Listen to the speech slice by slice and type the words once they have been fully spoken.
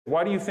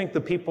Why do you think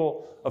the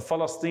people of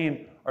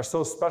Palestine are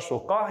so special?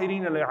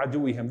 قَاهِرِينَ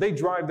لِعَدُوِّهِمْ. They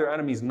drive their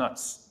enemies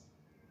nuts.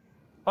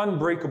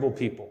 Unbreakable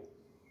people,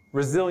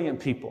 resilient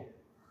people.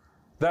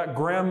 That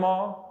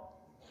grandma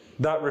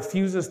that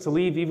refuses to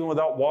leave even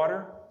without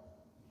water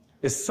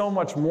is so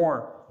much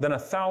more than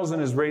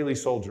 1,000 Israeli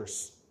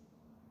soldiers.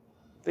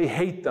 They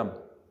hate them.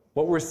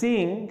 What we're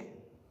seeing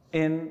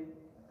in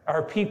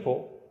our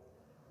people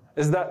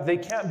is that they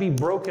can't be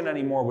broken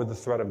anymore with the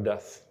threat of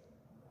death.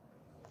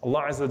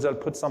 Allah Azza wa Jal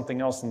put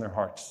something else in their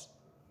hearts.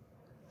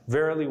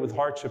 Verily, with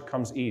hardship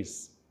comes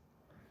ease.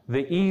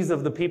 The ease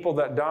of the people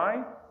that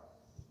die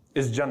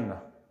is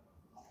Jannah.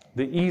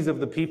 The ease of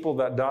the people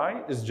that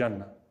die is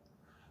Jannah.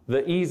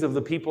 The ease of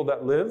the people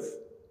that live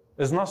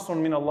is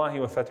Nasrun min Allahi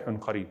wa fathun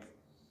qareeb.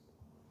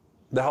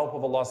 The help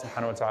of Allah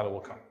subhanahu wa ta'ala will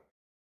come.